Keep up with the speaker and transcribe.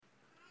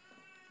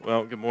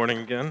Well, good morning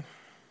again.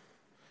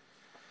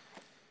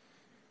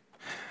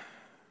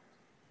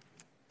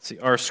 See,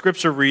 our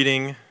scripture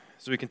reading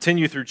as we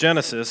continue through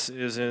Genesis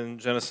is in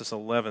Genesis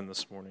 11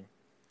 this morning.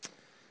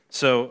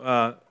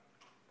 So,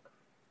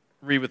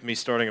 read with me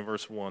starting at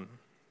verse 1.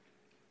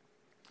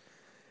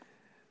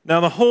 Now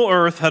the whole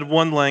earth had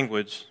one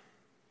language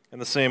and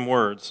the same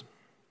words.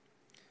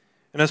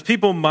 And as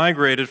people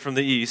migrated from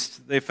the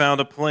east, they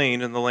found a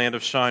plain in the land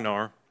of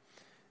Shinar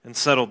and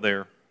settled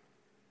there.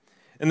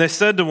 And they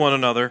said to one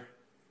another,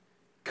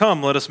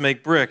 "Come, let us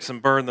make bricks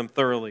and burn them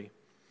thoroughly."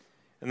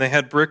 And they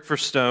had brick for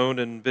stone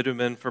and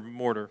bitumen for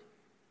mortar.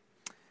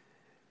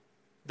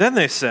 Then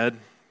they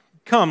said,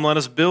 "Come, let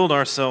us build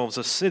ourselves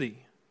a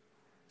city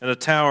and a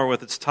tower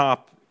with its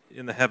top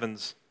in the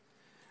heavens.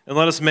 And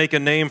let us make a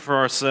name for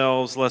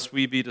ourselves, lest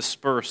we be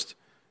dispersed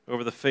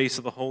over the face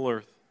of the whole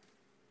earth."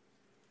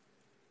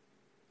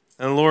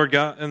 And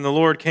the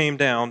Lord came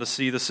down to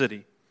see the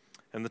city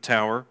and the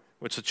tower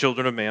which the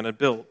children of man had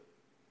built.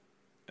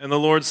 And the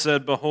Lord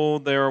said,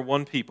 "Behold, they are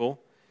one people,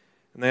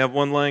 and they have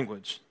one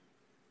language.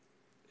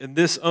 And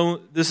this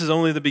is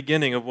only the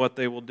beginning of what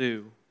they will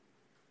do.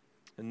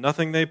 And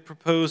nothing they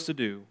propose to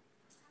do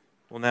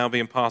will now be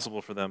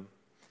impossible for them.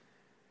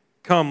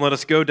 Come, let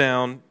us go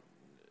down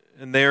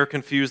and there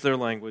confuse their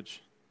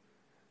language,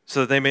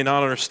 so that they may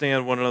not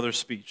understand one another's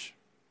speech."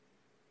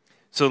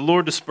 So the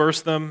Lord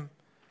dispersed them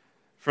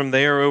from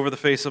there over the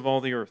face of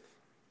all the earth,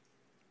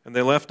 and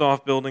they left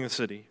off building the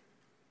city.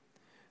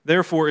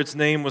 Therefore its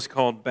name was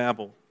called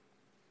Babel,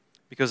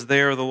 because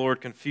there the Lord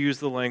confused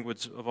the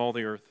language of all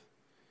the earth.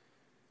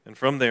 And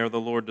from there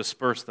the Lord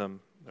dispersed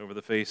them over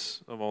the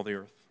face of all the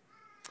earth.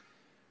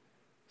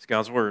 It's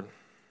God's word.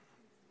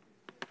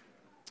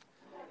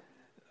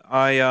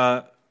 I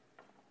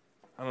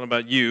don't know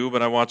about you,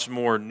 but I watched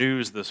more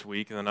news this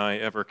week than I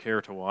ever care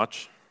to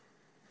watch.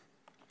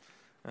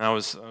 And I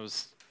was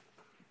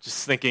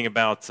just thinking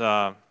about,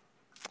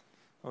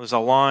 there's a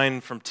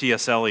line from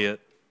T.S. Eliot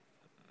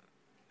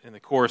in the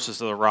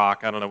choruses of the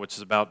Rock, I don't know, which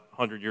is about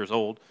 100 years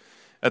old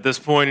at this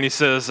point, and he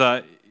says,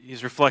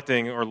 he's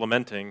reflecting or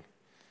lamenting,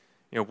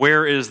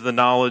 where is the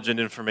knowledge and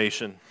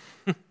information?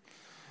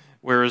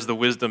 Where is the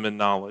wisdom and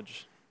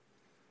knowledge?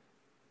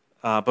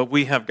 But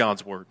we have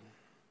God's word.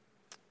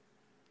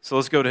 So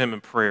let's go to him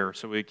in prayer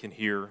so we can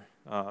hear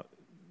the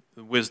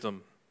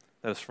wisdom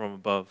that is from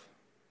above.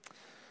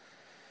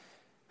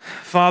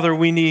 Father,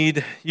 we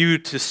need you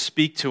to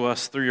speak to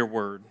us through your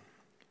word.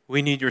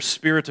 We need your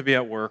Spirit to be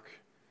at work,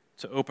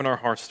 to open our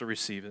hearts to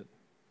receive it.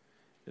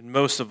 And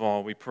most of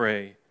all, we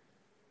pray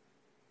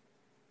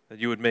that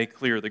you would make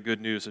clear the good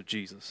news of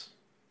Jesus.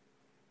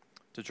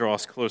 To draw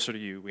us closer to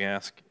you, we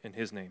ask in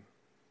his name.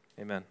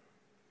 Amen.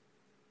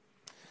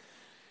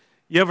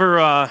 You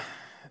ever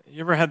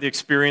had the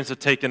experience of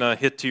taking a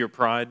hit to your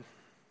pride?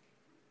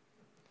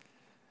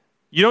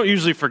 You don't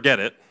usually forget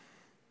it,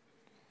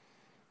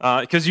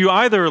 because you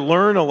either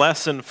learn a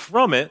lesson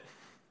from it,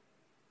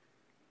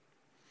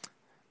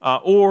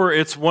 or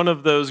it's one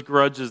of those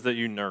grudges that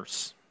you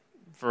nurse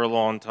for a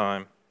long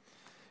time.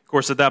 Of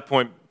course, at that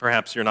point,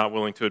 perhaps you're not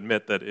willing to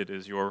admit that it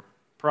is your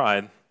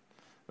pride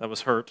that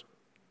was hurt.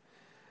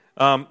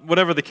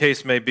 Whatever the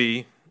case may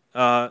be,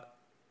 I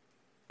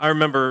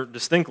remember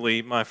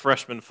distinctly my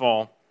freshman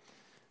fall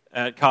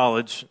at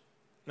college.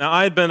 Now,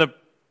 I had been a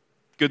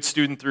good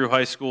student through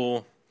high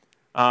school,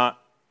 and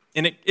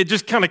it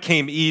just kind of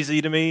came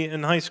easy to me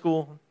in high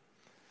school.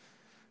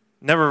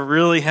 Never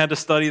really had to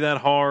study that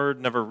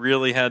hard,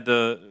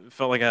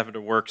 felt like I had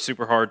to work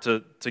super hard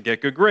to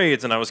get good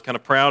grades, and I was kind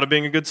of proud of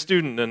being a good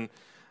student. And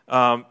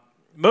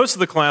most of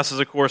the classes,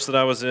 of course, that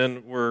I was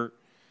in were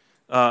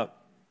kind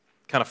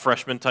of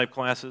freshman-type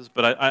classes,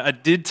 but I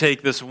did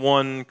take this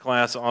one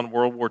class on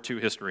World War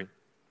II history.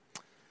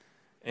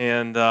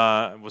 And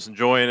I was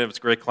enjoying it. It was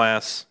a great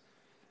class.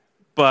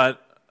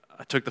 But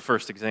I took the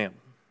first exam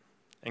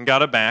and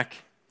got it back,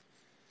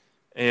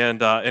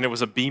 and it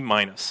was a B-.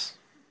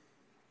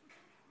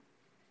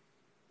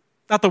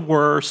 Not the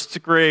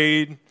worst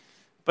grade,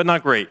 but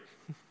not great,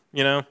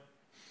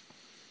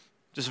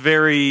 Just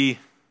very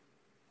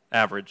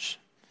average.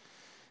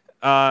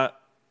 And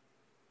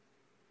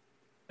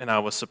I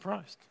was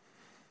surprised,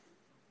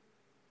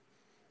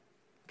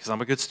 because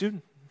I'm a good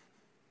student.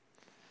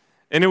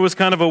 And it was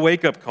kind of a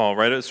wake-up call,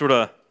 right? It was sort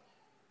of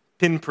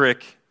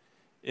pinprick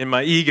in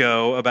my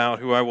ego about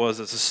who I was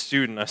as a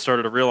student. I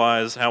started to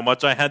realize how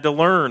much I had to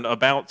learn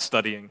about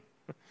studying,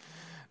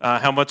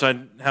 how much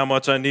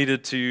I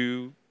needed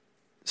to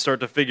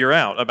start to figure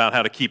out about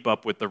how to keep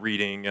up with the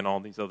reading and all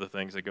these other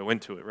things that go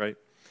into it, right?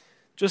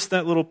 Just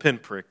that little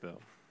pinprick, though.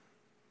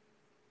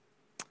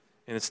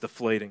 And it's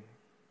deflating.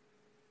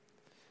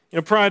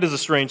 Pride is a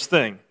strange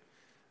thing.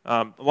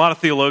 A lot of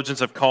theologians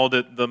have called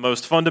it the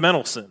most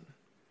fundamental sin,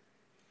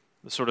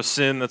 the sort of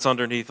sin that's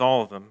underneath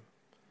all of them.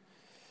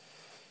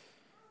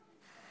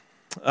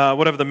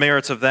 Whatever the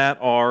merits of that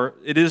are,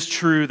 it is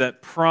true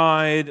that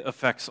pride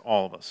affects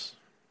all of us.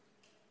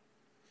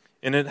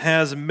 And it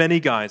has many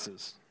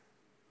guises.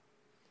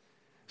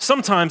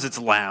 Sometimes it's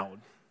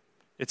loud,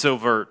 it's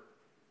overt,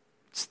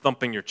 it's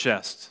thumping your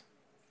chest.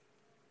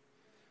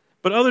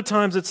 But other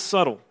times it's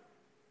subtle,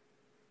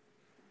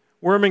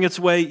 worming its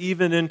way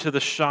even into the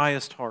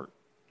shyest heart.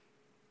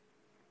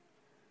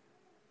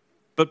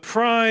 But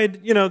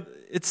pride,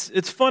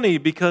 it's funny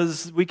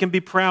because we can be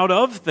proud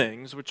of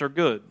things which are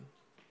good.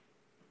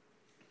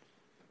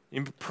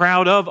 You're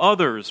proud of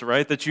others,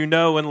 right, that you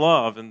know and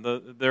love and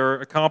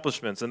their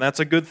accomplishments, and that's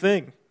a good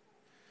thing.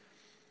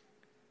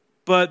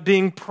 But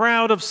being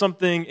proud of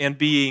something and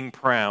being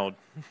proud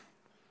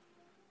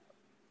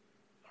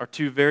are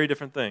two very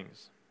different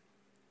things,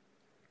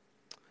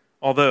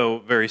 although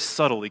very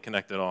subtly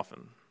connected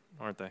often,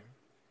 aren't they?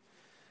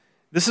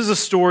 This is a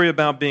story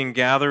about being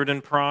gathered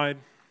in pride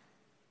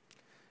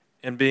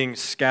and being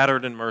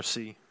scattered in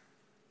mercy.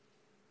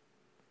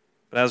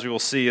 But as we will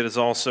see, it is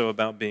also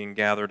about being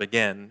gathered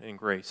again in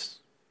grace.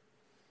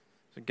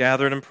 So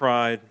gathered in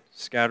pride,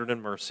 scattered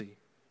in mercy,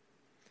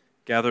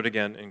 gathered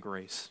again in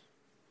grace.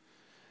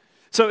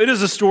 So it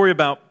is a story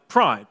about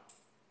pride.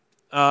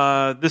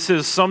 This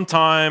is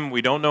sometime,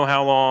 we don't know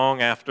how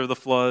long, after the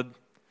flood.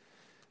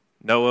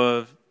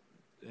 Noah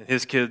and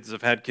his kids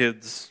have had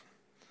kids.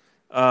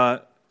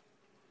 And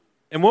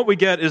what we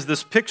get is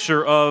this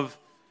picture of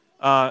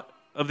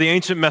the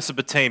ancient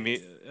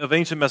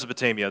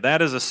Mesopotamia.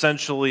 That is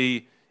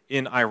essentially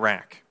in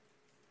Iraq.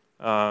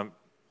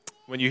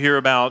 When you hear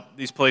about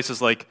these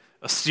places like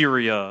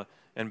Assyria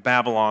and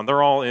Babylon,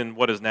 they're all in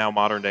what is now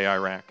modern-day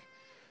Iraq.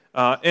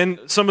 And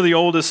some of the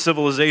oldest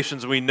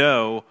civilizations we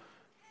know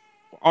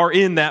are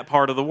in that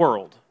part of the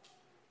world,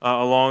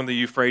 along the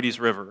Euphrates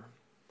River,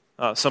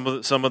 some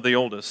of the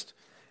oldest.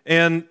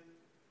 And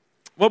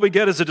what we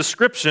get is a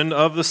description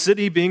of the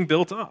city being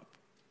built up.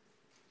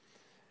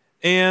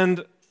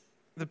 And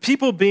the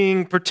people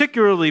being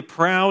particularly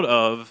proud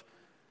of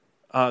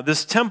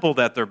this temple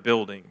that they're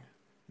building.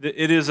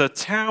 It is a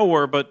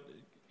tower, but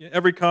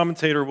every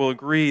commentator will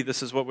agree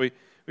this is what we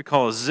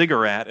call a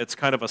ziggurat. It's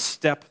kind of a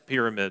step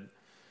pyramid.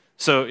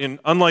 So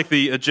unlike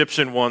the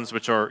Egyptian ones,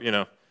 which are,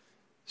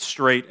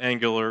 straight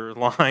angular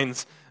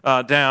lines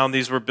down,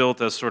 these were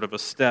built as sort of a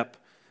step.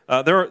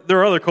 There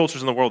are other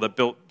cultures in the world that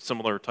built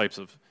similar types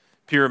of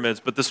pyramids,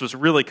 but this was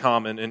really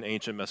common in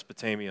ancient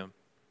Mesopotamia.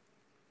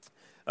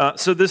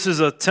 So this is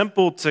a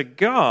temple to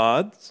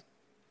gods,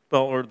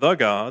 or the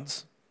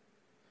gods,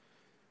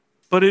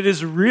 but it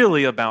is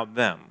really about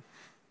them.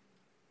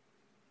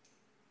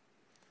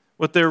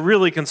 What they're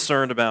really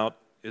concerned about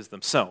is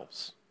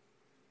themselves.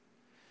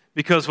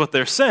 Because what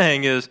they're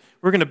saying is,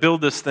 we're going to build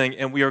this thing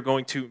and we are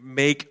going to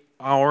make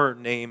our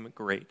name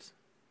great.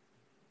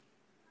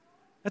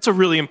 That's a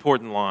really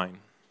important line.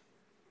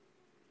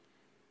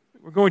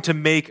 We're going to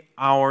make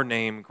our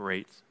name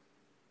great.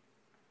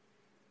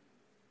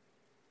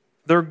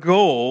 Their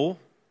goal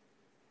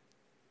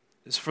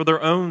is for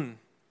their own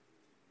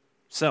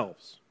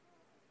selves,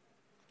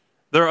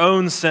 their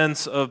own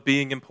sense of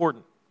being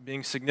important,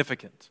 being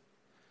significant.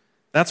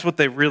 That's what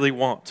they really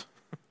want,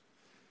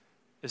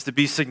 is to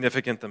be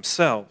significant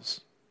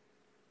themselves.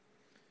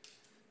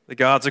 The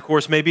gods, of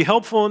course, may be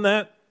helpful in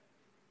that,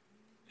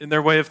 in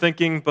their way of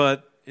thinking,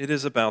 but it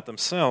is about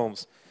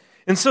themselves.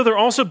 And so they're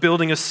also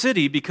building a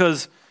city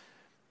because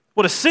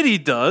what a city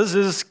does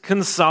is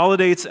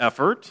consolidates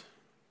effort.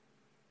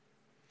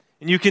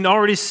 And you can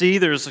already see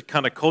there's a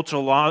kind of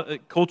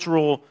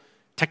cultural,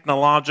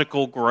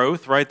 technological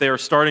growth, right? They are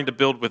starting to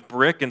build with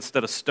brick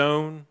instead of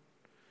stone,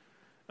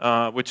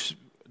 which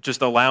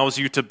just allows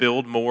you to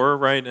build more,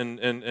 right,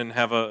 and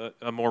have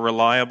a more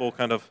reliable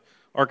kind of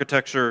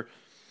architecture.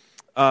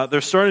 They're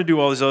starting to do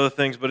all these other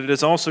things, but it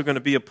is also going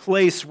to be a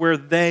place where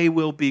they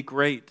will be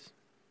great.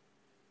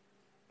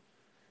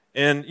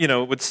 And,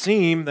 it would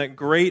seem that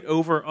great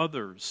over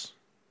others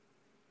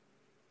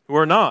who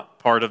are not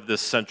part of this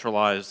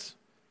centralized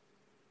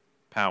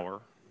power,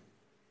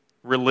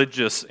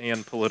 religious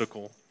and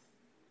political.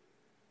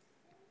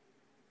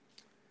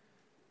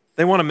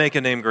 They want to make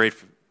a name great.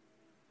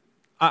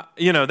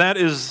 That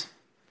is,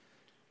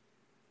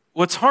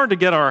 what's hard to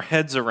get our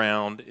heads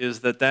around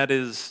is that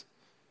is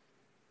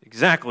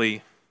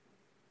exactly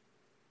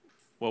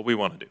what we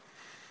want to do,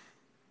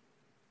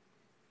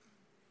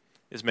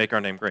 is make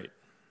our name great.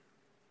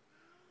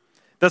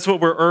 That's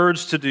what we're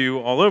urged to do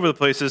all over the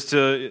place, is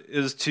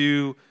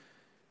to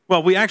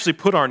we actually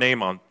put our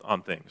name on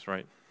things,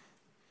 right?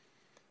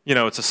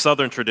 It's a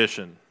Southern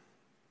tradition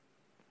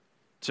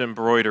to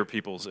embroider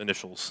people's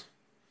initials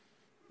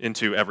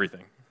into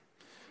everything.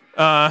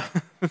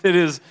 It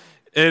is,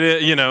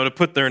 to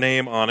put their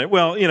name on it.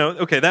 Well,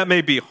 okay, that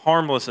may be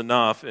harmless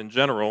enough in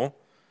general,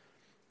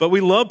 but we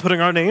love putting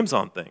our names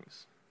on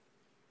things.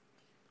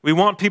 We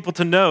want people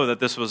to know that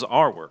this was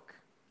our work.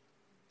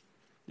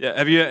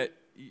 Yeah,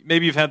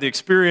 maybe you've had the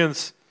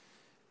experience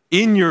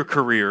in your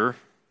career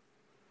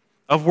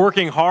of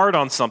working hard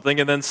on something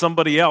and then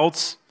somebody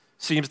else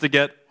seems to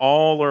get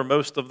all or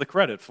most of the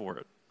credit for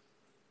it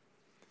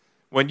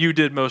when you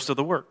did most of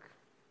the work.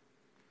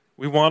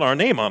 We want our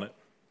name on it.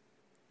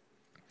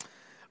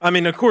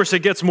 Of course, it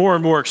gets more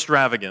and more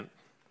extravagant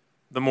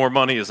the more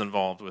money is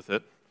involved with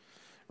it,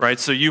 right?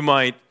 So you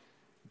might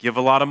give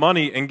a lot of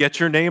money and get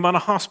your name on a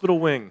hospital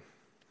wing.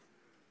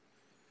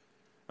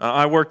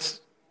 I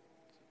worked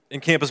in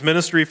campus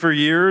ministry for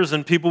years,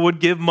 and people would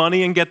give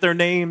money and get their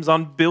names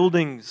on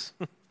buildings.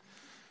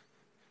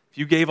 If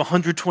you gave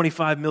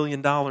 $125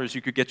 million,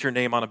 you could get your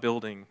name on a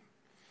building.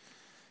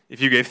 If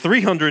you gave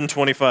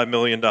 $325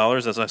 million,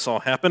 as I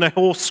saw happen, a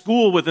whole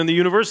school within the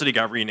university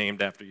got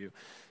renamed after you.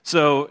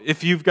 So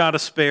if you've got a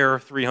spare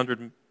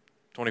 $325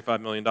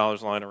 million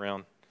lying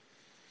around,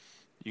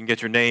 you can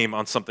get your name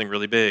on something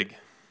really big.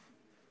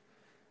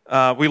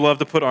 We love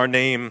to put our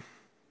name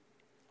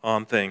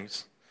on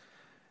things.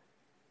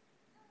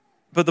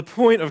 But the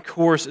point, of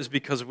course, is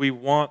because we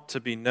want to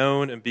be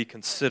known and be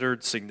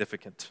considered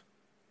significant.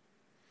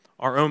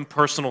 Our own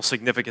personal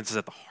significance is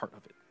at the heart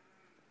of it.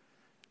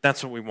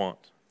 That's what we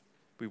want.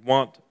 We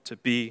want to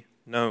be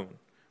known.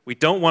 We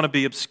don't want to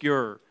be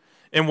obscure.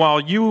 And while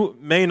you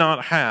may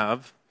not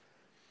have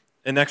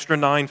an extra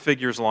 9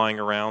 figures lying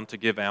around to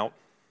give out,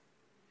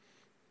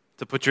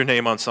 to put your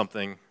name on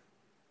something,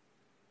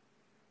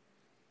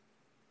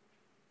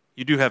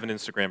 you do have an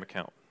Instagram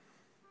account.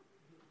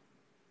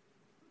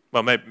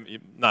 Well, maybe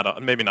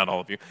not all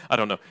of you. I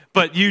don't know.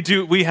 But you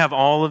do. We have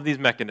all of these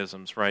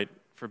mechanisms, right,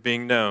 for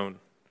being known.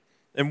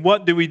 And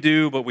what do we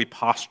do but we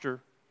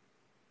posture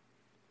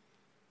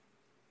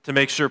to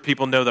make sure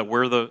people know that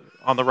we're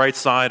on the right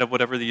side of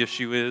whatever the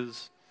issue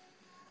is,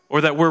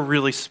 or that we're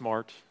really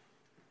smart,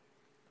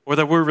 or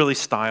that we're really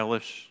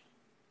stylish,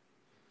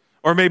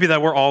 or maybe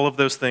that we're all of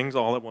those things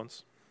all at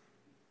once.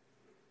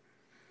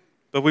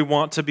 But we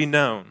want to be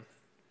known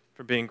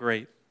for being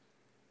great.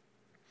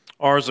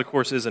 Ours, of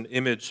course, is an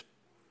image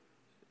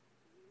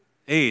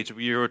age.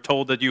 You're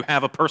told that you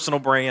have a personal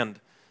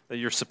brand that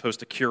you're supposed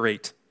to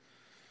curate.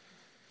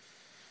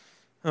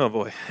 Oh,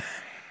 boy.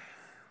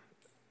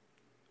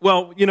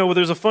 Well,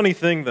 there's a funny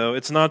thing, though.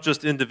 It's not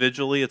just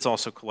individually, it's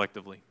also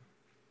collectively.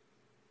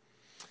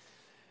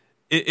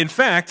 In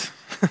fact,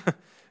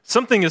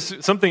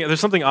 there's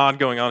something odd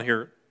going on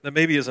here that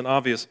maybe isn't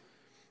obvious.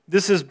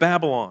 This is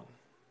Babylon.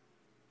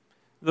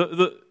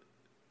 The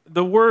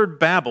word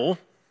Babel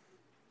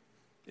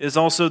is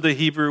also the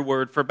Hebrew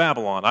word for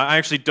Babylon. I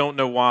actually don't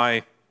know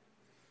why.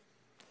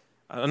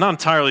 I'm not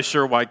entirely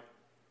sure why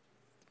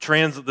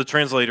the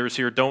translators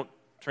here don't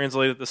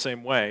translate it the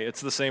same way.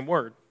 It's the same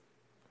word.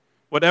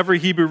 What every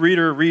Hebrew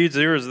reader reads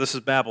here is this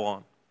is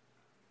Babylon.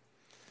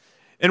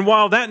 And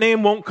while that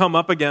name won't come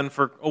up again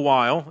for a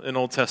while in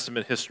Old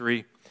Testament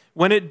history,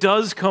 when it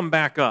does come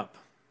back up,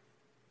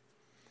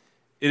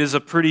 it is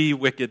a pretty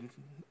wicked,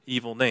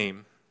 evil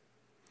name.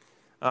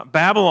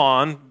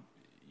 Babylon,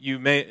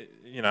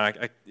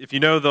 if you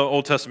know the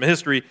Old Testament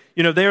history,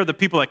 they are the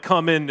people that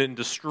come in and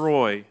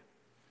destroy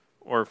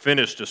or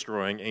finish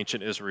destroying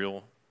ancient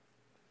Israel.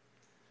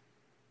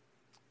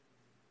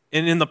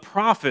 And in the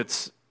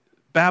prophets,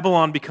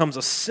 Babylon becomes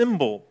a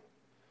symbol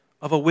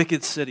of a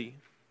wicked city,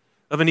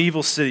 of an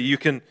evil city. You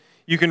can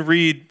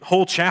read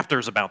whole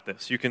chapters about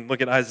this. You can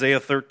look at Isaiah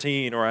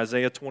 13 or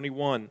Isaiah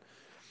 21.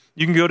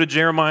 You can go to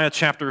Jeremiah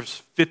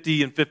chapters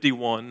 50 and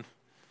 51,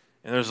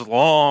 and there's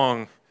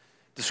long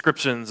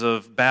descriptions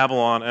of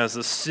Babylon as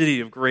a city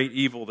of great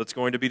evil that's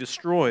going to be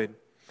destroyed.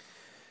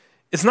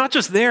 It's not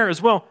just there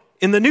as well.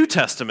 In the New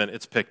Testament,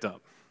 it's picked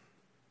up.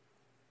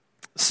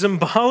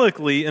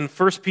 Symbolically, in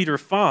 1 Peter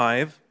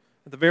 5,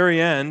 at the very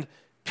end,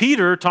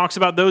 Peter talks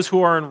about those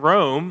who are in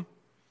Rome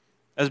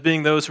as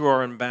being those who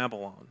are in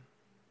Babylon,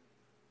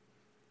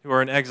 who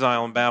are in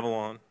exile in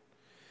Babylon.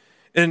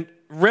 And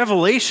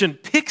Revelation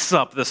picks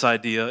up this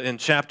idea in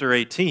chapter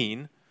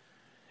 18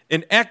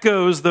 and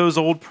echoes those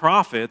old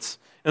prophets.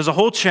 There's a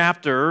whole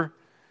chapter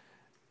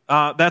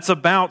that's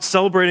about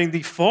celebrating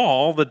the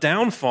fall, the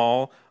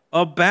downfall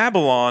of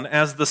Babylon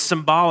as the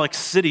symbolic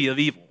city of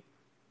evil.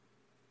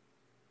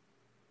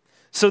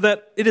 So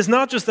that it is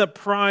not just that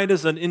pride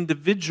is an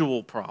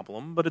individual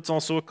problem, but it's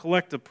also a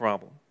collective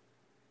problem.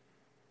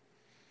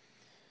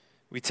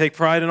 We take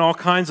pride in all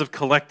kinds of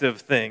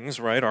collective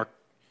things, right? Our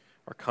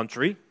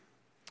country,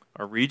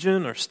 our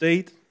region, our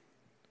state,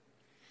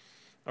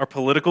 our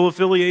political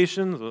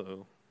affiliations.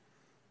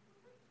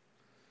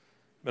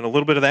 Been a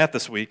little bit of that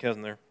this week,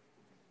 hasn't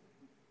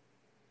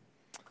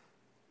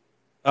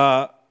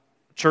there?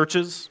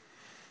 Churches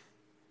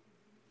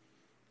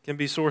can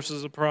be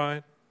sources of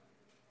pride.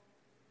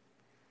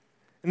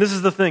 And this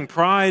is the thing,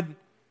 pride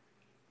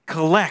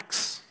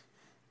collects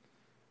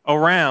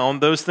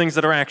around those things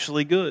that are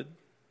actually good.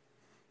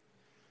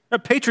 Now,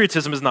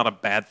 patriotism is not a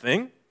bad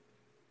thing.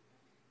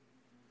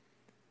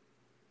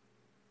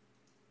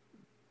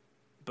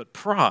 But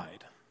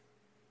pride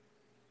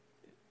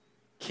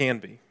can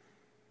be.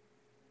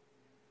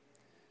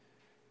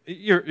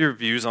 Your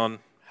views on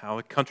how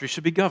a country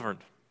should be governed.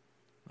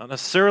 Not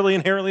necessarily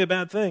inherently a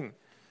bad thing,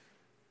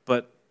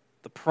 but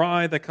the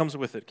pride that comes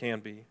with it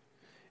can be.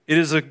 It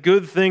is a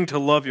good thing to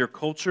love your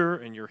culture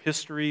and your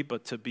history,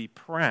 but to be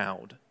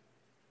proud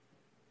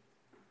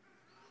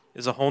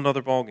is a whole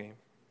other ballgame.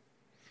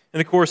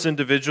 And of course,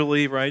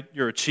 individually, right,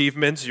 your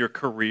achievements, your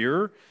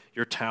career,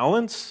 your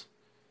talents,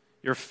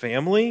 your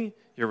family,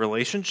 your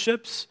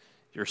relationships,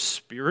 your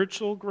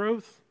spiritual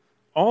growth,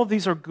 all of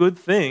these are good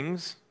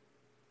things.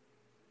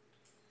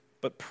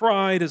 but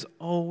pride is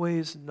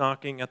always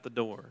knocking at the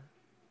door.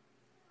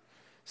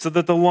 So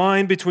that the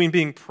line between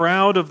being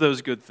proud of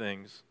those good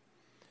things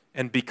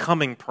and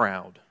becoming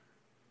proud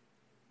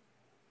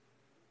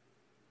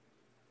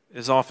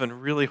is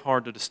often really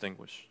hard to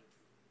distinguish.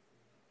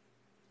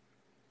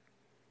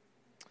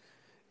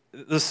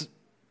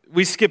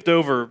 We skipped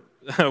over,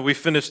 we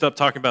finished up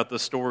talking about the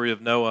story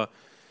of Noah,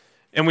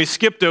 and we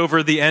skipped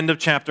over the end of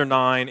chapter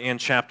 9 and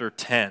chapter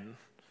 10.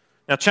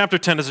 Now, chapter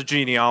 10 is a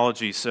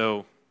genealogy,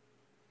 so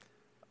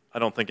I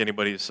don't think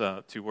anybody's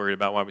too worried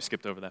about why we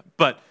skipped over that.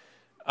 But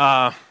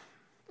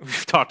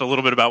we've talked a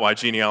little bit about why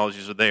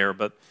genealogies are there,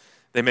 but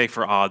they make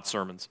for odd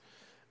sermons.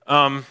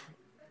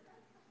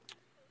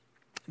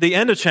 The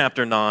end of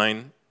chapter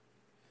 9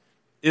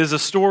 is a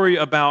story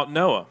about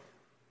Noah.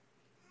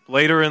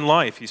 Later in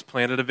life, he's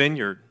planted a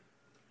vineyard.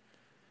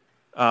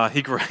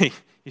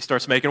 He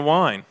starts making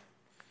wine.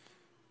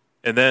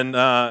 And then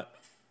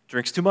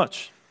drinks too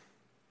much.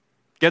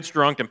 Gets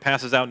drunk and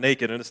passes out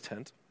naked in his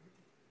tent.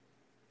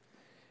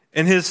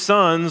 And his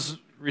sons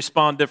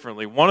respond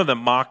differently. One of them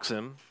mocks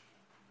him.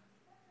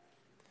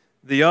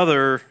 The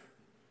other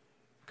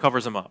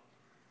covers him up.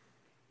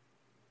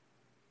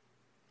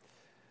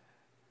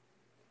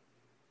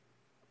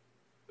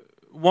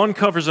 One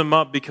covers him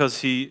up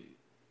because they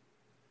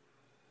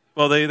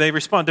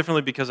respond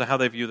differently because of how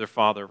they view their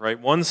father, right?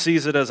 One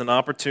sees it as an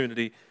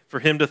opportunity for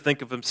him to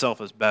think of himself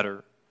as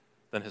better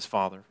than his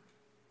father.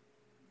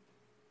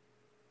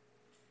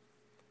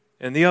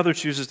 And the other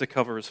chooses to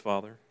cover his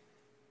father.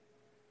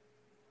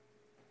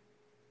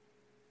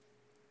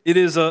 It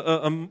is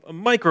a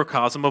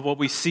microcosm of what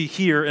we see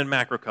here in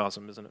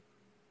macrocosm, isn't it?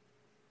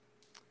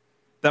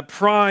 That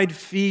pride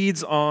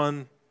feeds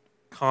on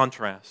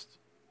contrast.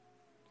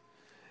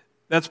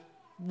 That's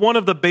one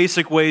of the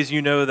basic ways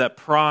you know that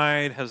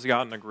pride has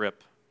gotten a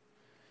grip,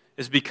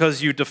 is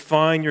because you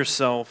define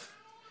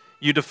yourself,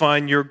 you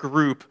define your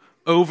group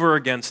over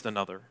against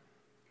another.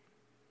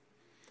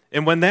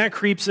 And when that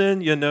creeps in,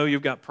 you know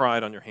you've got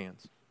pride on your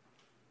hands.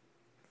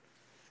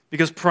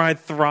 Because pride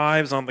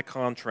thrives on the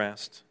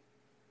contrast.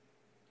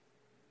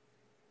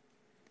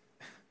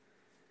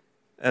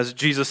 As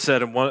Jesus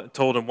said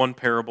told in one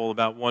parable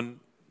about one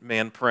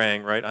man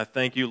praying, right? I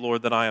thank you,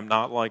 Lord, that I am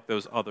not like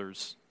those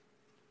others.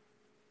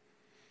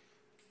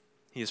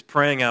 He is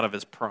praying out of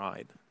his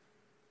pride.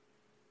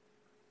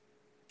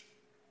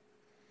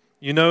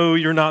 You know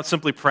you're not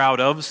simply proud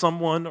of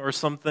someone or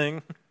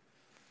something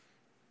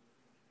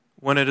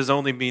when it is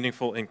only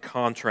meaningful in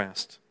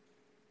contrast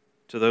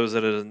to those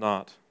that it is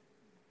not,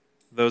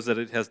 those that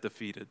it has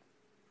defeated,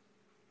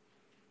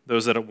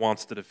 those that it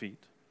wants to defeat.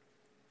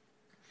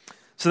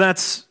 So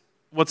that's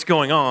what's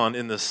going on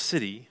in this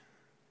city.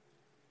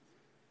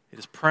 It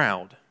is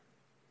proud.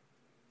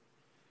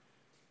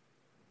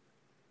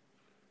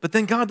 But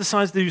then God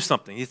decides to do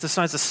something. He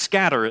decides to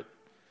scatter it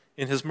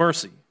in his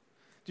mercy.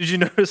 Did you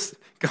notice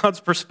God's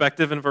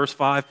perspective in verse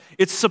 5?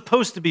 It's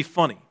supposed to be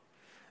funny.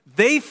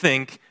 They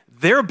think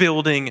they're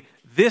building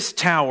this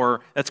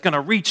tower that's going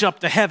to reach up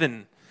to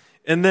heaven.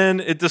 And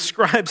then it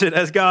describes it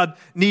as God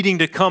needing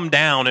to come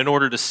down in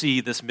order to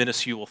see this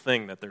minuscule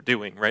thing that they're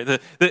doing, right?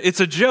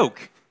 It's a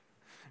joke,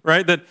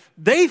 right? That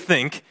they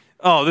think,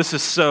 oh, this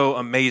is so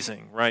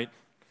amazing, right?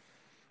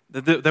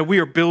 That we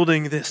are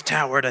building this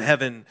tower to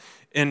heaven.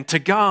 And to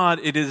God,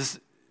 it is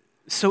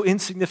so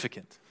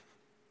insignificant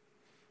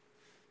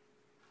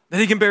that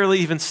he can barely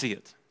even see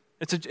it.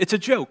 It's a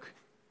joke.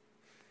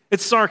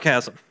 It's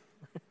sarcasm.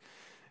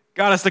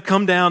 God has to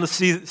come down to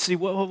see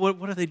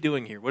what are they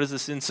doing here? What is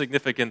this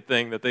insignificant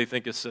thing that they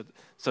think is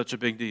such a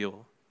big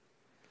deal?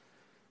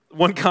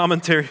 One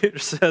commentator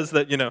says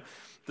that,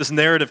 this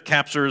narrative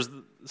captures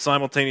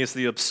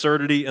simultaneously the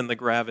absurdity and the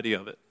gravity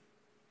of it.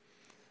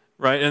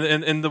 Right?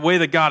 And the way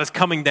that God is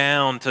coming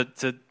down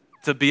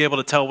to be able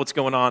to tell what's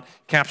going on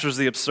captures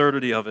the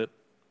absurdity of it.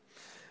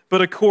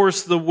 But of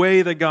course, the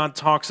way that God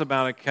talks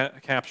about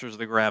it captures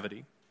the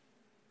gravity.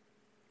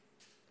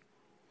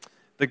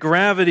 The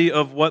gravity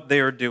of what they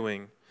are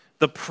doing,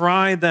 the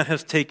pride that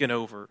has taken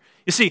over.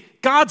 You see,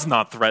 God's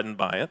not threatened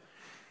by it.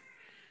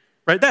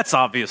 Right? That's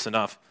obvious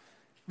enough.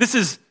 This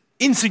is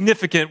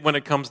insignificant when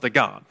it comes to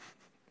God.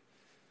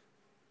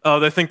 Oh,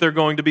 they think they're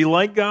going to be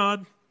like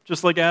God,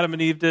 just like Adam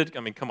and Eve did?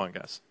 I mean, come on,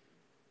 guys.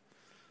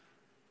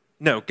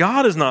 No,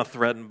 God is not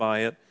threatened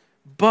by it,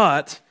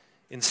 but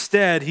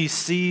instead he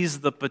sees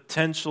the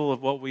potential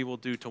of what we will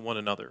do to one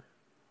another.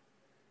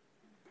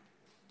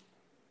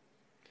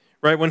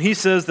 Right? When he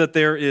says that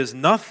there is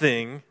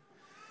nothing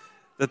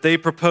that they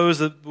propose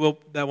that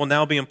will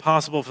now be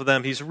impossible for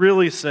them, he's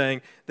really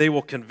saying they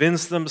will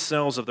convince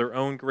themselves of their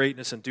own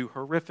greatness and do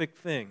horrific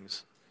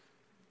things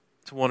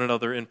to one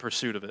another in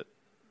pursuit of it.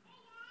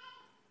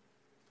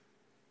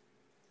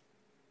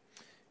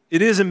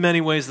 It is in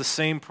many ways the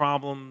same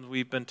problem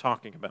we've been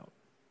talking about.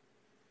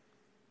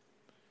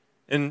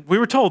 And we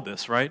were told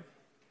this, right?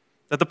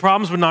 That the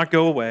problems would not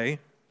go away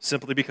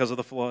simply because of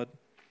the flood.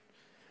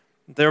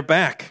 They're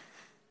back.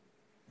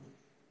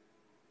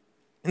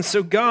 And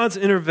so God's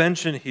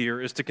intervention here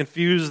is to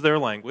confuse their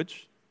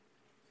language,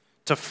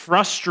 to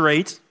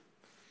frustrate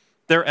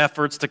their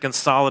efforts to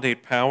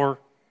consolidate power,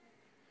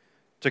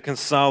 to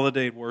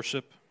consolidate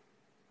worship.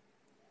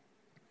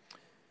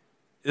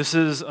 This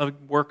is a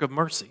work of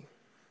mercy.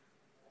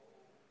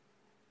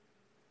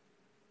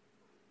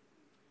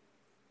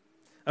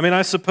 I mean,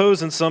 I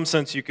suppose in some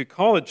sense you could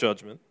call it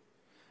judgment,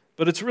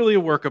 but it's really a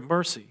work of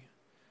mercy.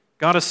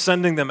 God is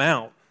sending them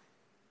out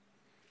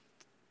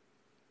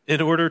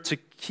in order to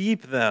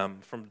keep them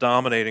from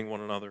dominating one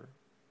another.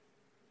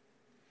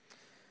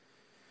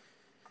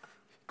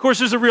 Of course,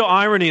 there's a real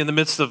irony in the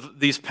midst of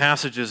these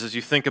passages as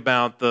you think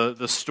about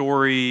the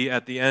story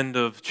at the end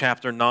of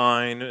chapter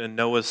 9 and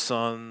Noah's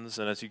sons,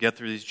 and as you get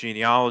through these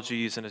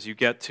genealogies, and as you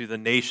get to the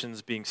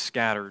nations being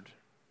scattered.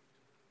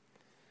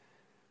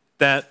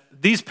 That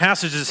these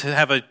passages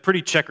have a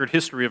pretty checkered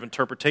history of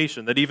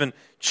interpretation, that even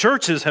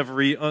churches have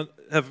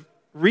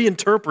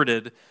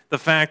reinterpreted the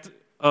fact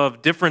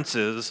of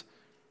differences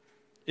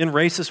in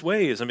racist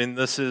ways. I mean,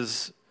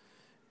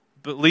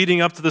 but leading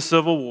up to the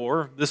Civil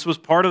War, this was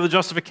part of the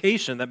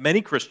justification that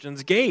many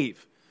Christians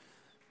gave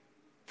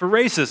for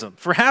racism,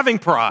 for having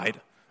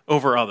pride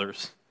over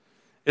others,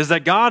 is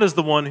that God is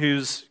the one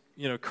who's,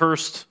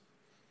 cursed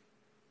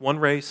one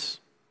race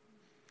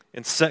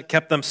and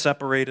kept them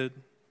separated.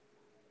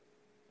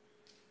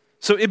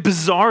 So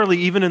bizarrely,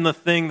 even in the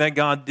thing that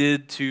God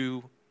did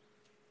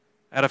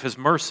out of his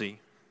mercy,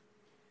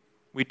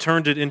 we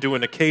turned it into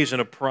an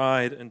occasion of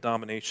pride and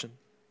domination.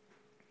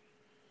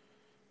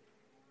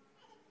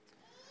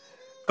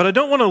 But I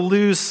don't want to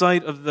lose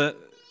sight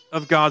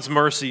of God's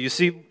mercy. You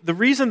see, the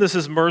reason this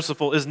is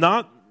merciful is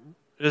not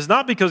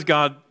because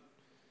God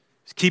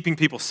is keeping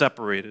people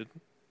separated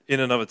in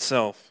and of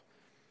itself.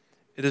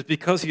 It is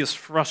because he is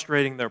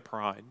frustrating their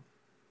pride.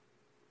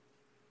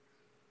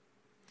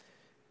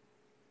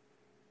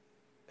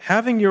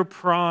 Having your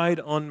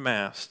pride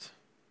unmasked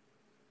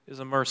is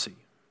a mercy.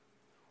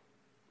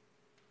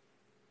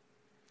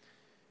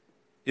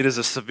 It is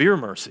a severe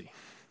mercy,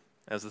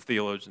 as the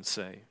theologians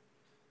say,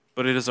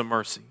 but it is a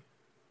mercy.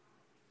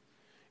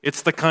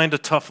 It's the kind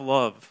of tough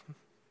love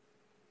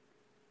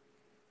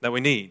that we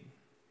need.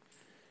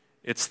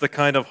 It's the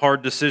kind of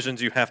hard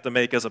decisions you have to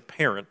make as a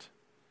parent,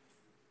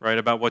 right,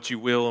 about what you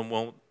will and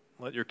won't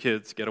let your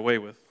kids get away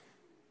with.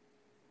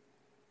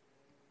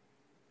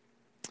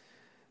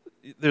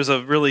 There's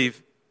a really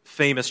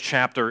famous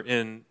chapter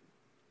in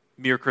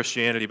Mere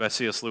Christianity by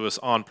C.S. Lewis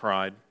on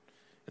pride.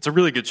 It's a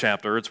really good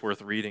chapter. It's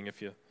worth reading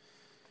if you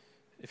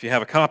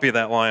have a copy of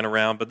that lying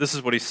around. But this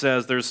is what he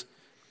says.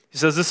 He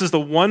says, "This is the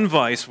one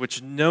vice of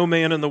which no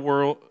man in the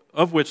world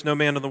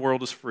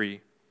is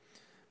free,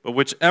 but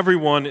which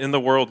everyone in the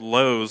world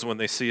loathes when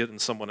they see it in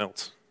someone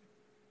else.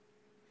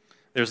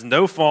 There's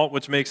no fault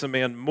which makes a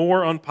man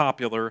more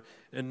unpopular,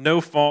 and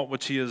no fault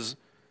which he is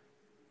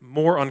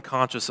more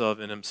unconscious of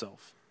in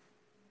himself.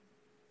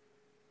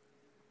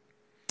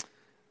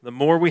 The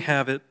more we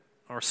have it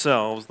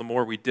ourselves, the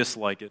more we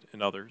dislike it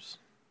in others."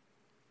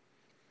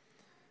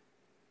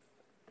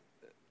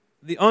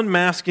 The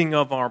unmasking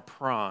of our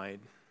pride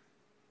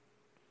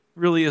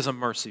really is a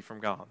mercy from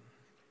God.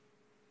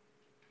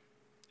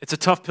 It's a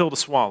tough pill to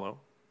swallow,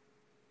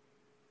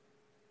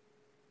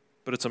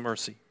 but it's a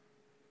mercy.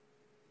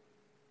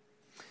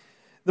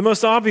 The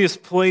most obvious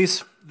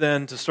place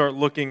then to start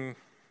looking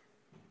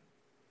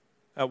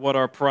at what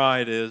our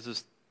pride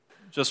is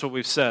just what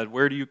we've said.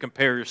 Where do you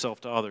compare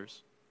yourself to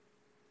others?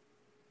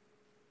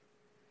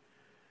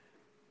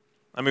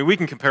 I mean, we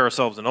can compare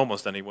ourselves in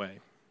almost any way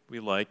we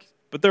like,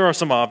 but there are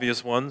some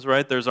obvious ones,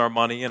 right? There's our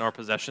money and our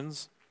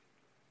possessions.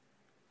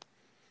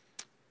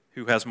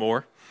 Who has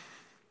more?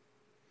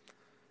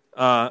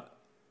 There's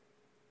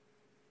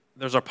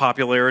our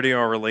popularity,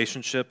 our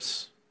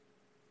relationships.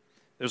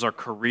 There's our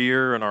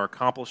career and our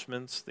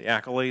accomplishments, the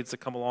accolades that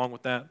come along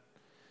with that.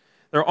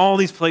 There are all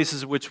these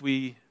places in which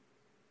we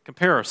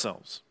compare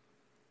ourselves,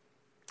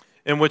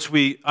 in which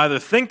we either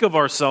think of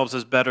ourselves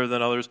as better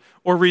than others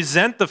or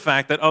resent the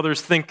fact that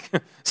others think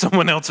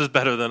someone else is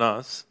better than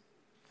us.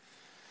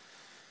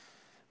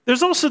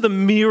 There's also the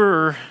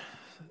mirror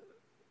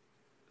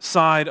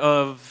side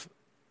of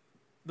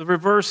the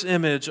reverse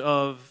image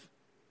of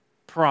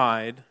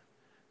pride,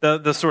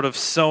 the sort of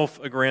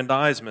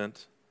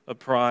self-aggrandizement of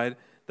pride,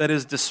 that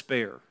is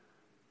despair.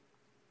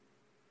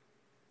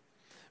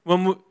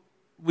 When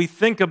we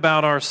think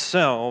about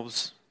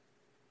ourselves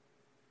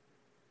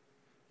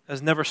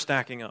as never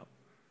stacking up.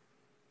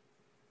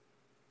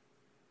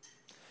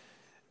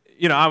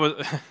 I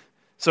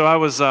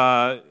was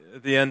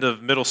at the end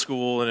of middle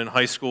school and in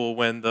high school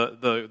when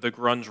the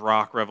grunge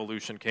rock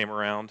revolution came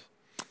around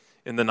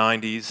in the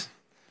 90s.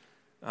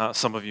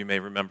 Some of you may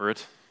remember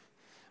it,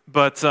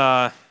 but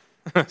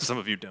some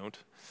of you don't.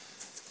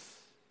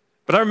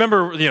 But I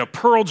remember,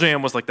 Pearl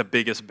Jam was like the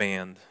biggest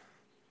band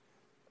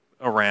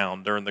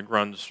around during the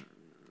grunge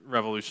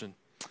revolution.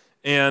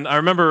 And I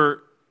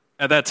remember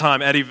at that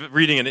time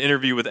reading an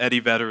interview with Eddie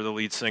Vedder, the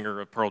lead singer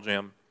of Pearl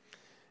Jam.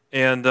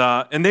 And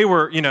they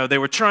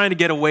were trying to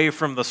get away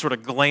from the sort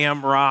of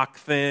glam rock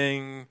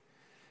thing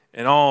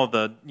and all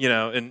the,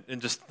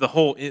 and just the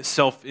whole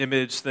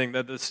self-image thing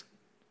that this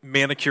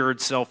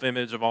manicured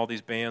self-image of all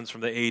these bands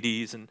from the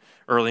 80s and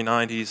early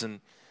 90s.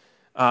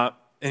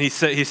 And he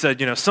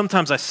said,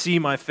 sometimes I see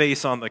my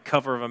face on the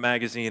cover of a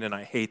magazine and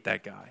I hate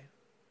that guy.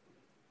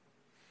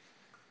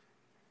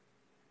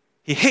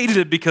 He hated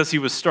it because he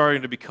was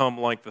starting to become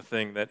like the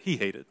thing that he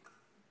hated.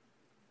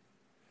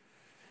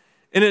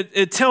 And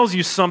it tells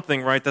you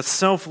something, right? That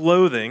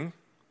self-loathing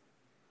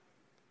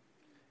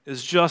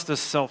is just as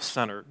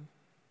self-centered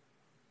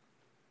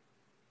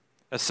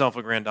as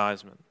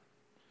self-aggrandizement.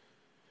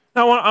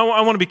 Now,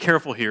 I want to be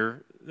careful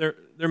here.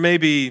 There may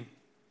be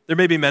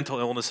mental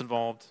illness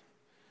involved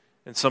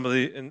in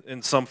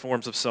some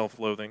forms of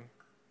self-loathing,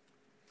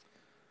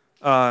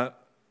 and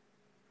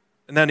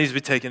that needs to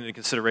be taken into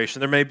consideration.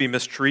 There may be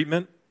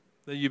mistreatment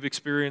that you've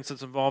experienced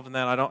that's involved in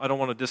that. I don't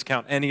want to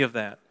discount any of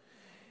that.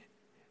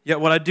 Yet,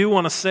 what I do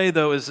want to say,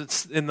 though, is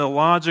it's in the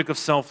logic of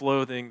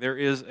self-loathing, there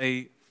is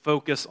a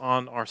focus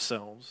on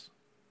ourselves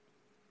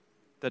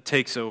that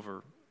takes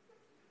over,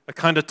 a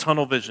kind of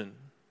tunnel vision.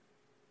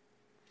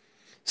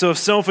 So if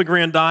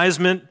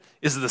self-aggrandizement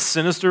is the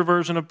sinister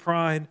version of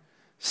pride,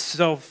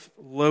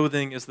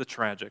 self-loathing is the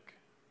tragic.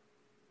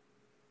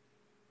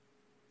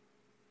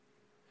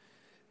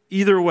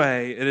 Either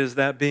way, it is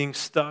that being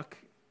stuck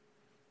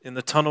in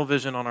the tunnel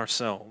vision on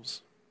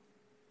ourselves.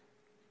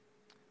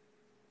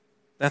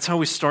 That's how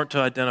we start to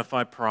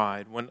identify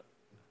pride. When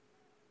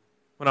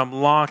I'm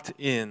locked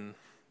in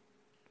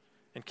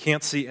and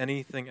can't see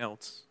anything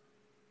else.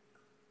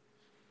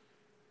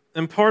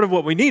 And part of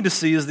what we need to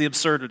see is the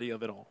absurdity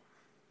of it all.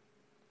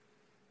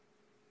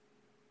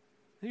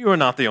 You are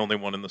not the only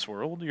one in this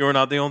world. You are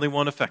not the only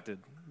one affected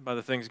by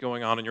the things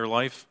going on in your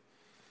life.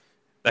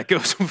 That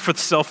goes for the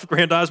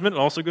self-aggrandizement. It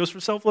also goes for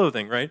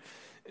self-loathing, right?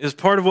 Is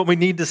part of what we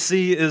need to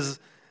see is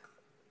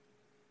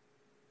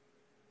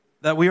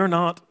that we are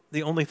not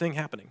the only thing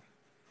happening.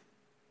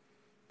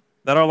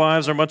 That our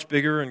lives are much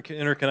bigger and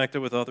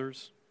interconnected with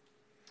others.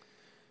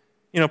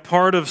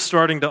 Part of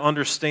starting to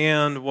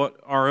understand what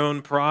our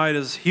own pride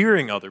is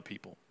hearing other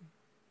people.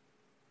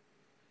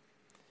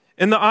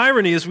 And the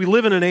irony is we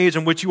live in an age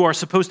in which you are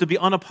supposed to be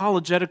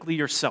unapologetically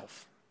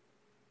yourself.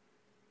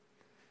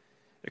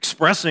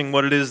 Expressing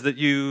what it is that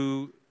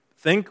you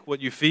think, what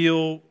you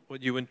feel,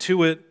 what you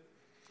intuit.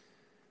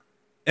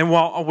 And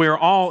while we're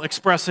all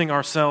expressing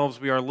ourselves,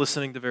 we are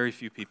listening to very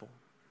few people.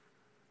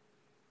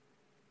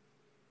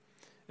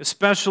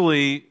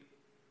 Especially,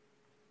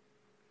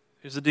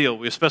 here's the deal,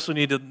 we especially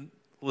need to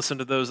listen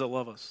to those that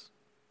love us.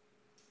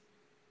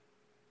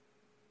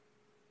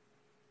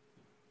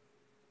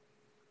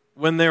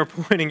 When they're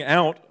pointing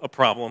out a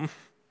problem,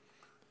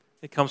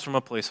 it comes from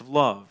a place of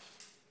love.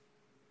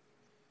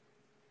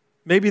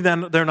 Maybe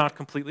then they're not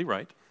completely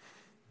right.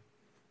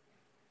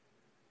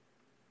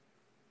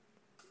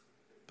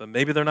 But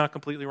maybe they're not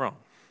completely wrong.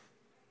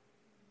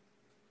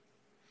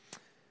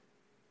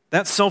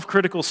 That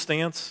self-critical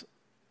stance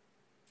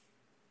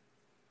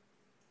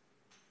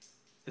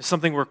is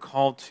something we're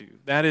called to.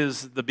 That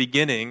is the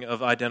beginning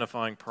of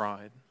identifying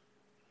pride.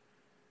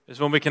 Is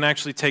when we can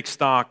actually take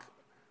stock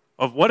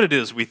of what it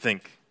is we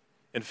think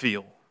and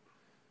feel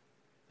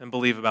and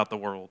believe about the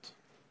world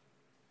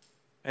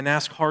and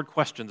ask hard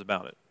questions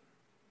about it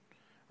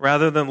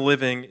rather than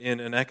living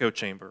in an echo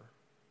chamber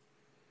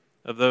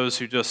of those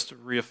who just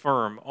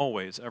reaffirm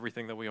always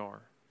everything that we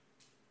are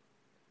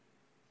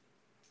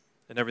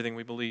and everything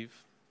we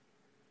believe.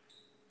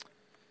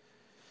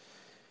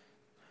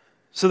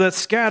 So that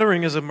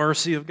scattering is a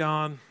mercy of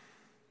God,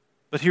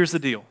 but here's the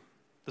deal.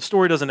 The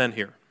story doesn't end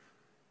here.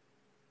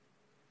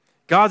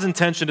 God's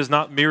intention is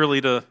not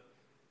merely to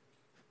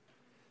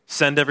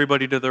send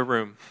everybody to their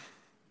room.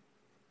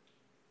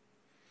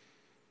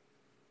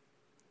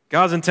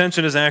 God's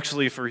intention is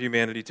actually for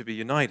humanity to be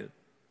united,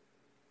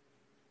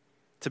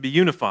 to be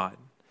unified.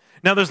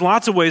 Now, there's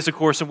lots of ways, of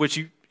course, in which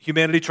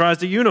humanity tries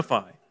to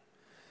unify,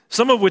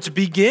 some of which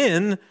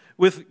begin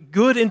with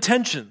good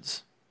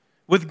intentions,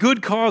 with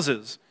good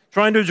causes,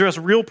 trying to address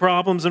real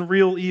problems and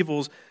real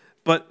evils,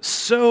 but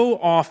so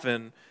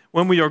often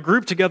when we are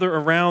grouped together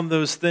around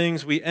those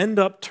things, we end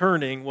up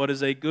turning what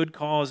is a good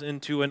cause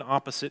into an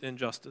opposite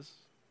injustice.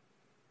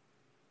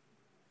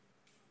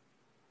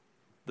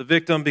 The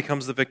victim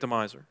becomes the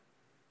victimizer.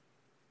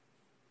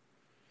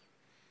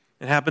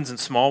 It happens in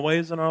small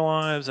ways in our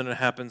lives, and it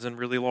happens in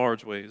really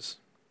large ways.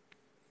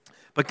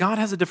 But God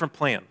has a different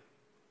plan.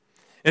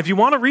 And if you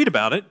want to read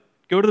about it,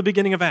 go to the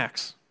beginning of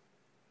Acts.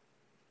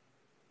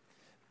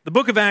 The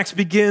book of Acts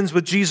begins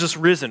with Jesus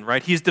risen,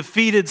 right? He's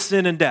defeated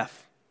sin and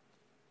death.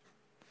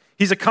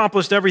 He's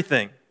accomplished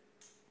everything.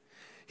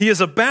 He is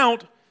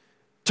about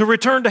to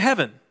return to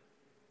heaven.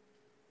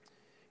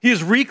 He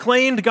has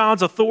reclaimed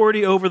God's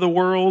authority over the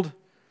world.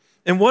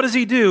 And what does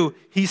he do?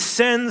 He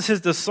sends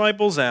his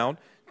disciples out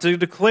to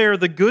declare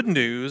the good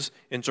news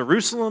in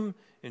Jerusalem,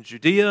 in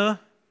Judea,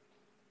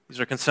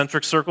 these are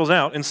concentric circles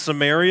out, in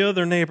Samaria,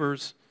 their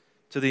neighbors,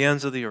 to the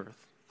ends of the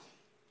earth.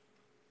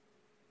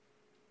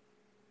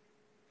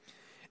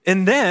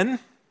 And then,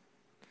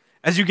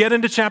 as you get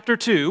into chapter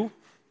 2,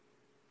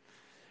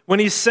 when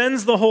he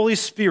sends the Holy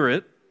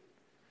Spirit,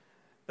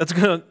 that's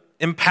going to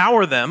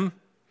empower them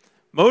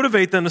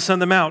motivate them to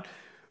send them out.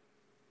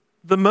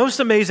 The most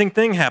amazing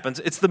thing happens.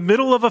 It's the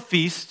middle of a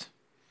feast,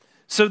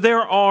 so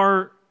there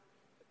are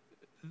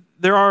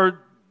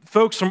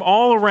folks from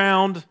all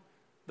around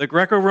the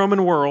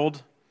Greco-Roman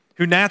world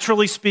who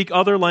naturally speak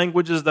other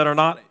languages that are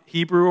not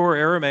Hebrew or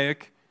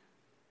Aramaic.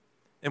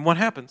 And what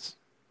happens?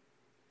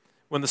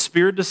 When the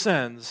Spirit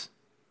descends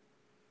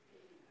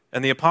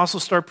and the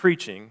apostles start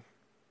preaching,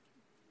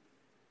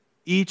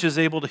 each is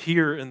able to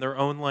hear in their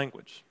own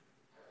language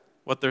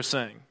what they're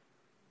saying.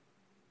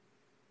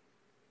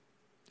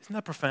 Isn't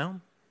that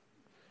profound?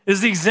 It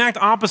is the exact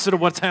opposite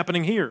of what's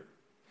happening here.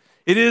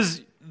 It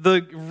is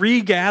the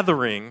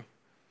regathering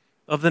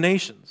of the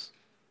nations.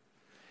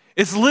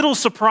 It's little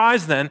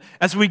surprise then,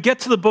 as we get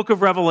to the book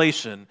of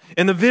Revelation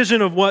and the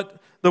vision of what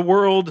the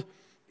world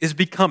is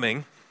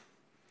becoming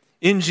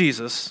in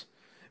Jesus,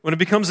 when it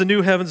becomes a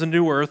new heavens and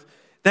new earth,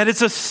 that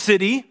it's a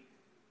city,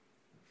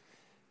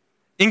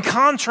 in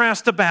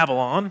contrast to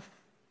Babylon,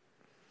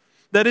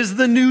 that is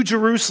the new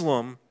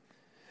Jerusalem,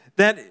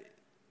 that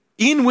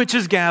in which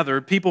is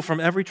gathered people from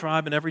every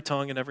tribe and every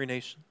tongue and every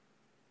nation.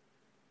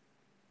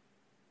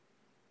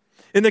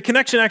 And the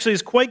connection actually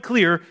is quite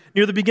clear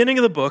near the beginning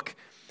of the book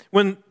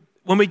when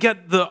we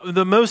get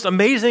the most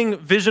amazing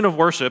vision of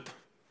worship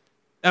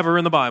ever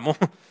in the Bible.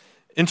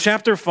 In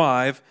chapter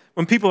 5,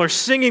 when people are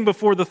singing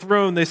before the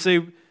throne,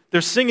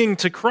 they're singing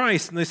to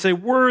Christ, and they say,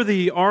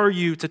 "Worthy are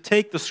you to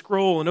take the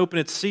scroll and open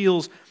its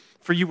seals,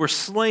 for you were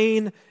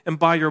slain, and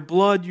by your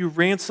blood you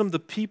ransomed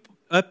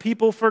a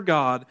people for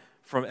God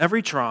from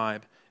every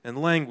tribe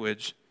and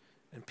language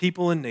and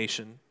people and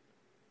nation.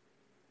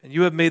 And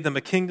you have made them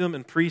a kingdom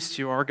and priests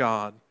to our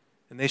God,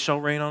 and they shall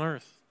reign on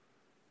earth."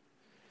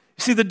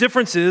 You see, the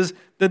difference is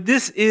that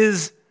this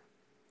is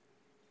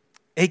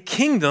a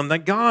kingdom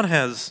that God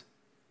has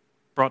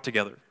brought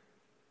together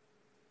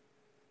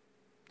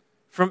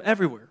from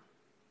everywhere,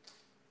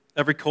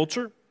 every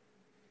culture,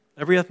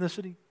 every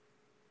ethnicity.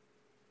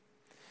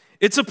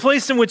 It's a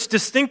place in which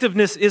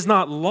distinctiveness is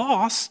not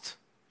lost,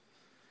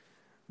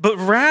 but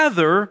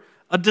rather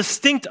a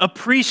distinct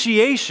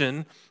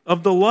appreciation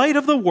of the light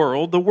of the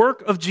world. The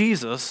work of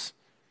Jesus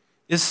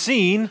is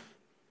seen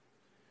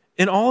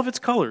in all of its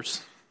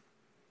colors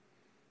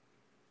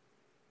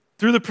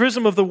through the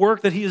prism of the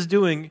work that he is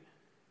doing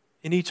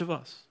in each of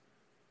us,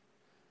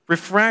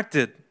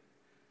 refracted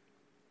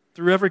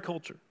through every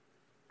culture.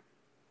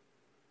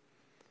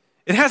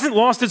 It hasn't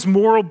lost its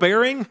moral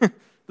bearing.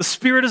 The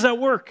Spirit is at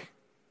work.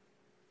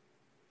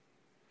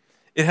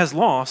 It has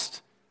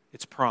lost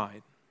its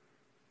pride.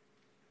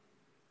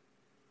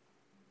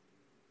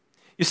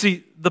 You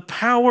see, the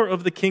power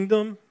of the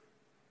kingdom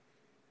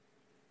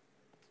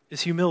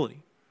is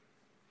humility.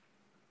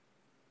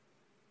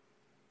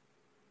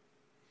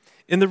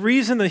 And the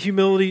reason that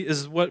humility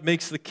is what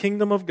makes the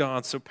kingdom of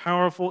God so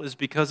powerful is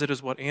because it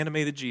is what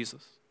animated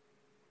Jesus.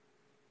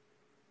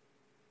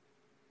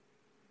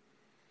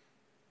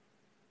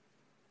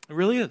 It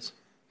really is.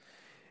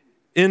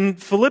 In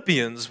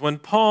Philippians, when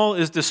Paul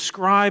is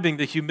describing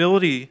the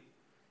humility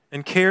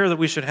and care that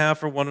we should have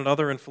for one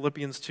another in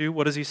Philippians 2,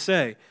 what does he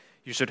say?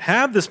 You should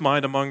have this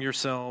mind among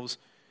yourselves,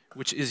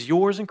 which is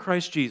yours in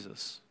Christ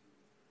Jesus,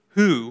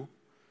 who,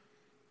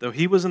 though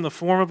he was in the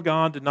form of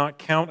God, did not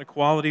count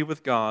equality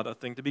with God a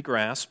thing to be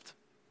grasped,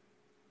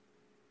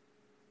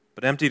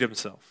 but emptied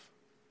himself,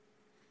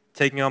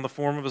 taking on the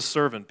form of a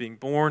servant, being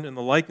born in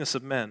the likeness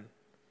of men.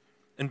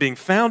 And being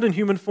found in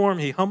human form,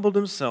 he humbled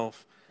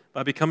himself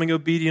by becoming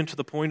obedient to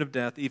the point of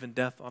death, even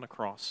death on a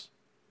cross.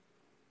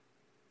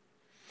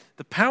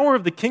 The power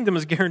of the kingdom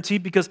is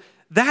guaranteed because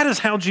that is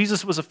how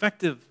Jesus was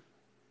effective,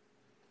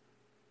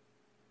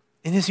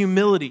 in his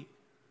humility.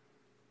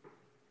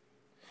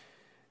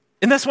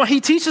 And that's why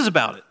he teaches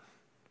about it.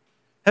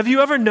 Have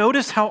you ever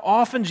noticed how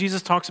often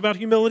Jesus talks about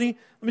humility?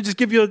 Let me just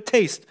give you a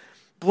taste.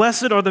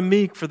 Blessed are the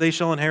meek, for they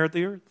shall inherit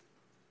the earth.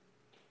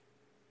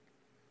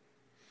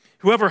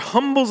 Whoever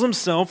humbles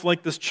himself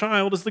like this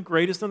child is the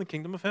greatest in the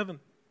kingdom of heaven.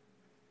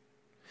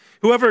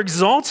 Whoever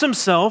exalts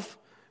himself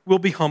will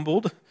be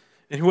humbled,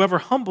 and whoever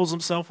humbles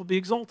himself will be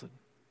exalted.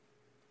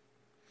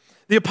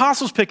 The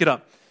apostles pick it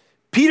up.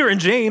 Peter and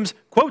James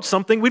quote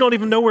something we don't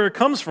even know where it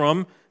comes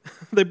from.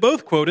 They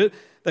both quote it,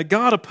 that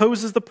God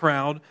opposes the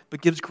proud,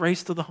 but gives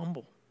grace to the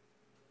humble.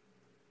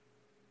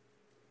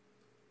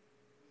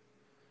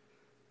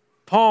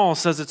 Paul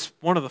says it's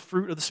one of the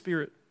fruit of the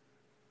Spirit.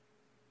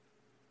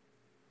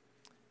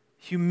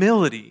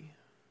 Humility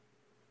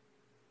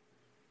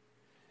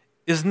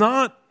is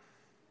not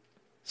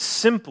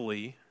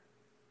simply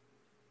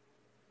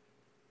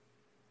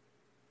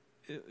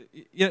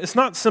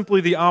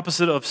the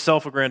opposite of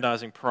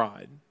self-aggrandizing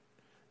pride.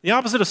 The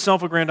opposite of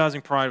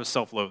self-aggrandizing pride was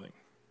self-loathing,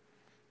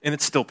 and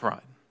it's still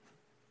pride.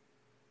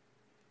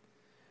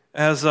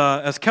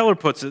 As Keller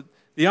puts it,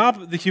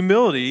 the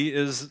humility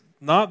is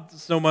not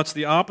so much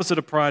the opposite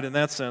of pride in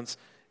that sense.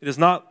 It is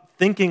not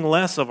thinking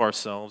less of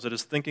ourselves. It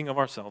is thinking of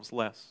ourselves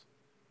less.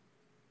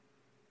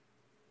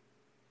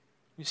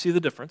 You see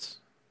the difference?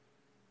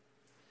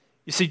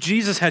 You see,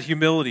 Jesus had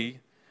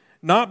humility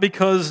not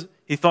because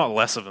he thought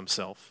less of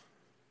himself.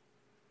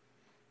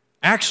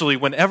 Actually,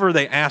 whenever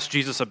they ask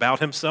Jesus about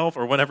himself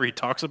or whenever he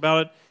talks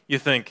about it, you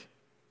think,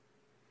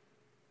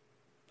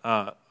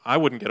 I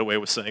wouldn't get away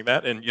with saying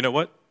that. And you know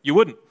what? You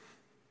wouldn't.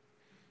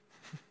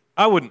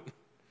 I wouldn't.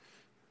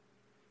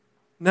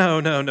 No.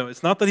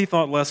 It's not that he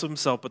thought less of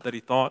himself, but that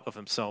he thought of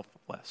himself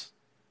less.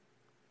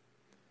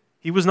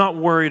 He was not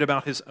worried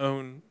about his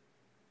own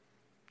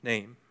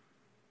name.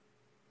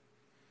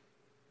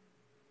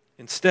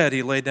 Instead,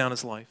 he laid down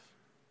his life.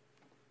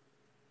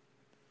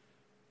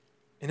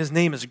 And his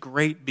name is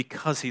great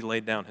because he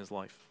laid down his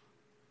life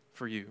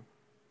for you.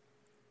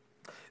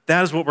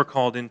 That is what we're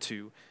called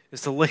into,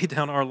 is to lay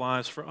down our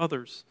lives for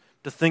others,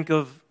 to think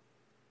of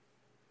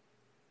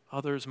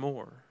others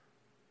more.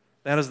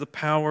 That is the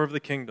power of the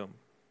kingdom.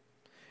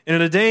 And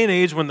in a day and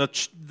age when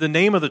the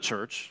name of the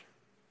church,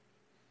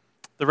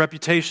 the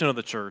reputation of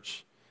the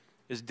church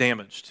is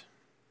damaged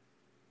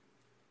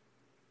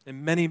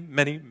in many,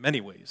 many,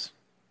 many ways,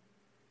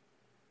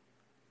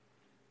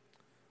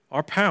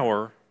 our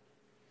power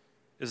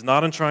is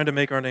not in trying to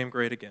make our name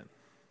great again,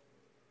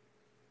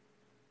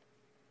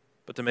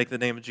 but to make the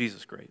name of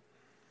Jesus great.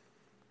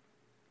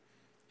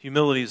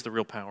 Humility is the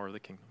real power of the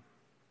kingdom.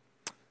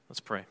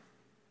 Let's pray.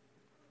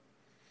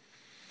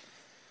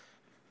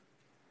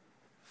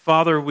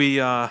 Father, we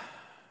are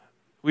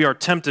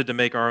tempted to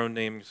make our own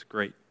names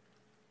great.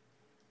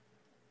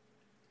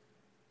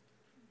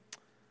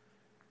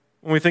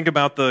 When we think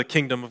about the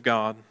kingdom of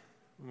God,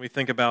 when we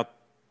think about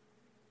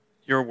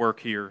your work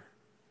here,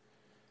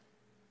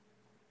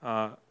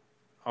 I'll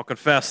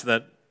confess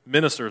that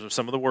ministers are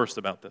some of the worst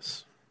about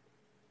this.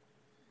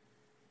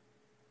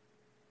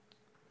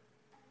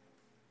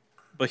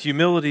 But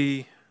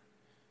humility,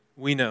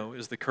 we know,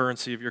 is the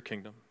currency of your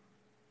kingdom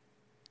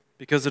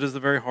because it is the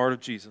very heart of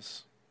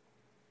Jesus.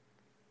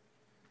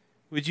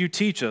 Would you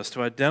teach us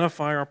to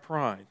identify our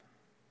pride,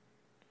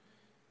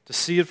 to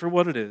see it for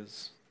what it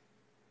is,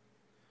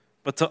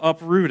 but to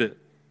uproot it,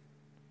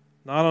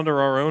 not under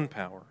our own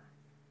power,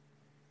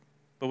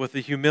 but with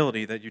the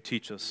humility that you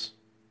teach us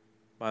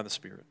by the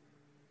Spirit.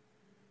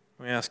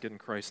 We ask it in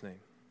Christ's name.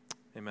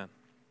 Amen.